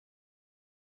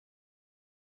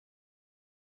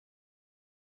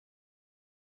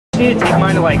need to take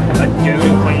mine to like a dude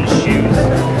and clean his shoes.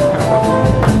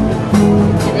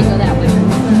 And they go that way.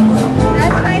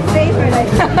 That's my favorite, I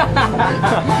think.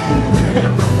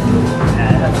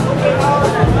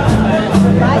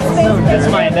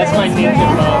 That's my ninja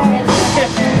move.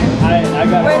 I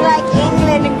got. We're like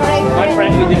England and Great Britain. My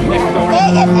friend who lives next door.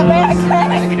 Yeah, and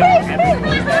America. We don't have it.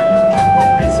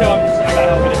 And so I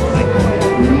gotta help with it.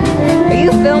 Are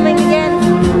you filming again?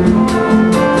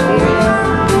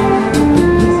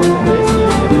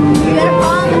 You gotta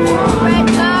follow the red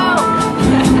toe.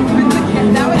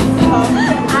 That was so.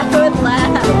 I could laugh.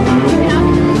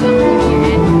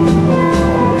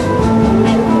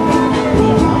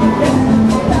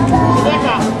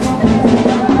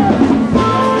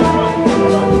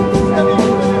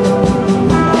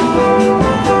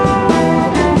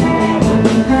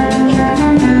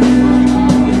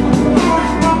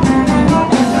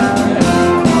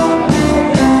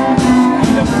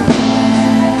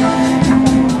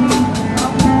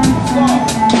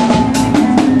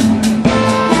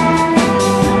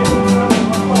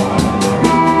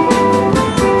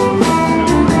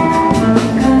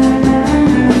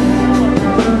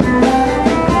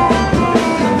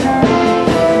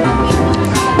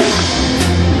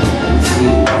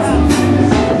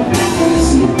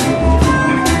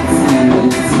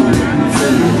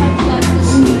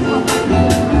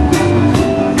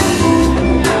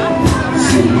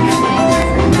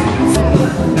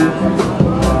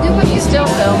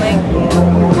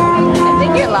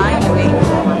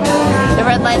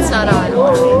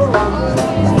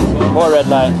 What red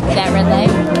light? That red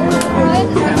light?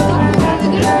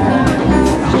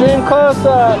 Stream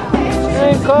closer!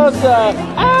 Stream closer!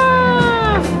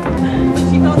 Ah!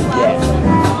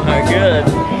 Alright, good.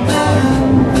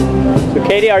 So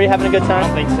Katie, are you having a good time? I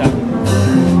think so.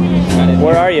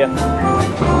 Where are you? On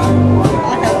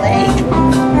a lake.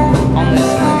 On this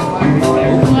side.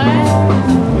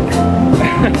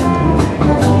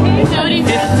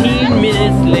 15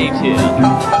 minutes later.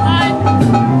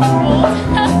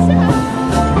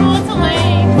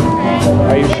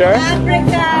 Are you sure?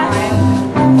 Africa.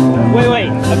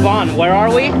 Wait, Yvonne, where are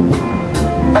we?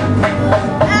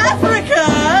 Africa?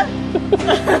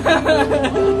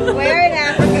 Where in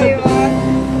Africa, Yvonne?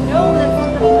 No,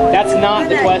 that's not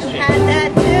the question. Had that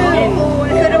too.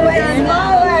 Could have went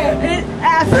smaller.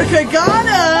 Africa,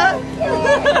 Ghana.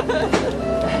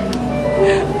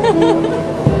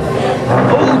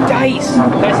 Oh, dice!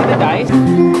 Can I see the dice?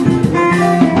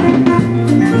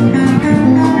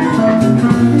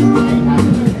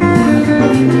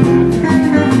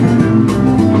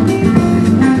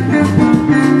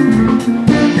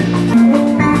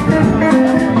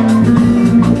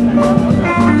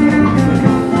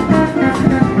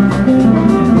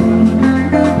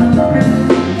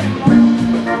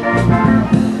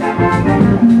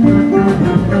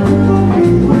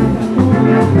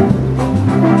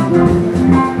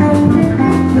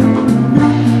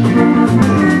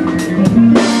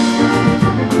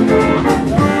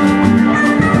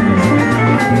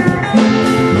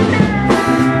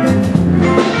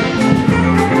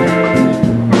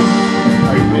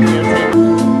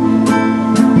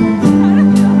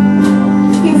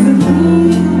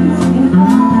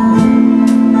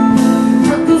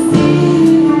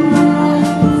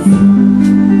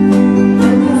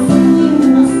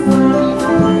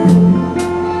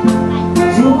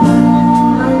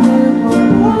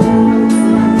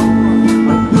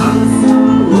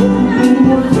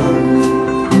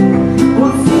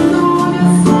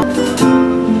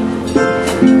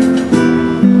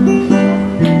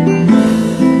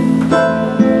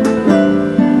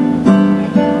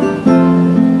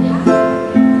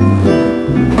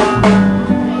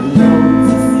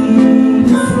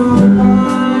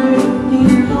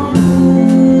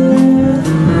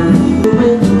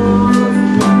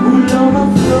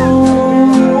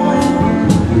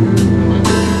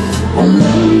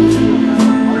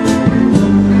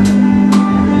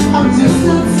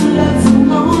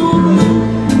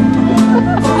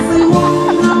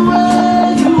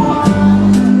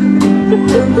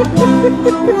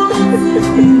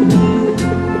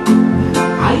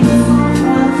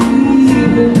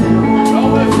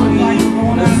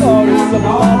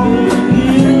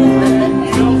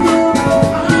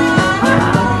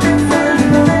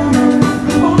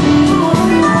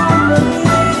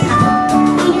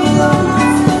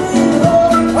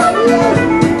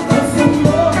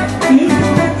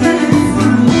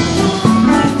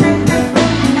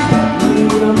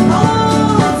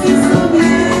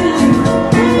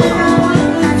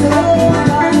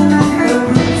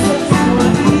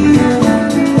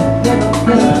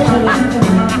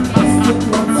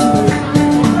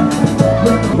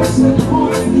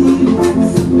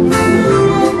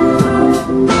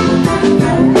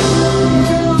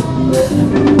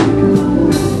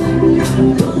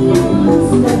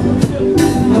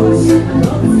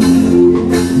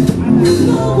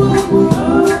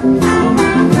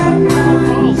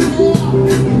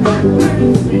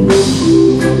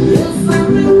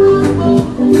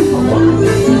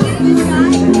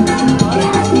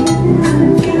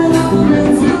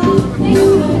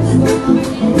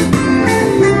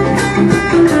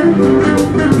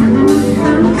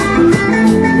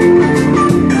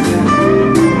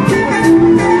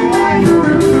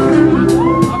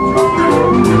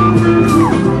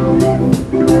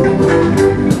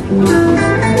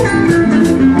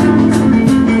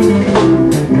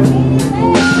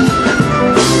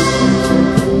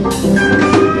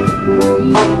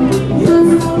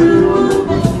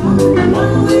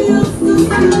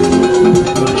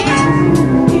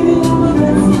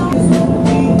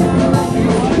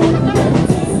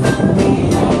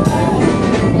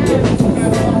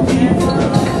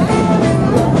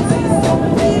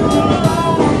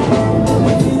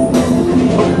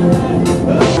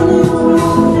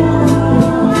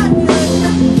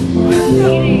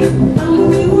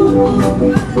 Go.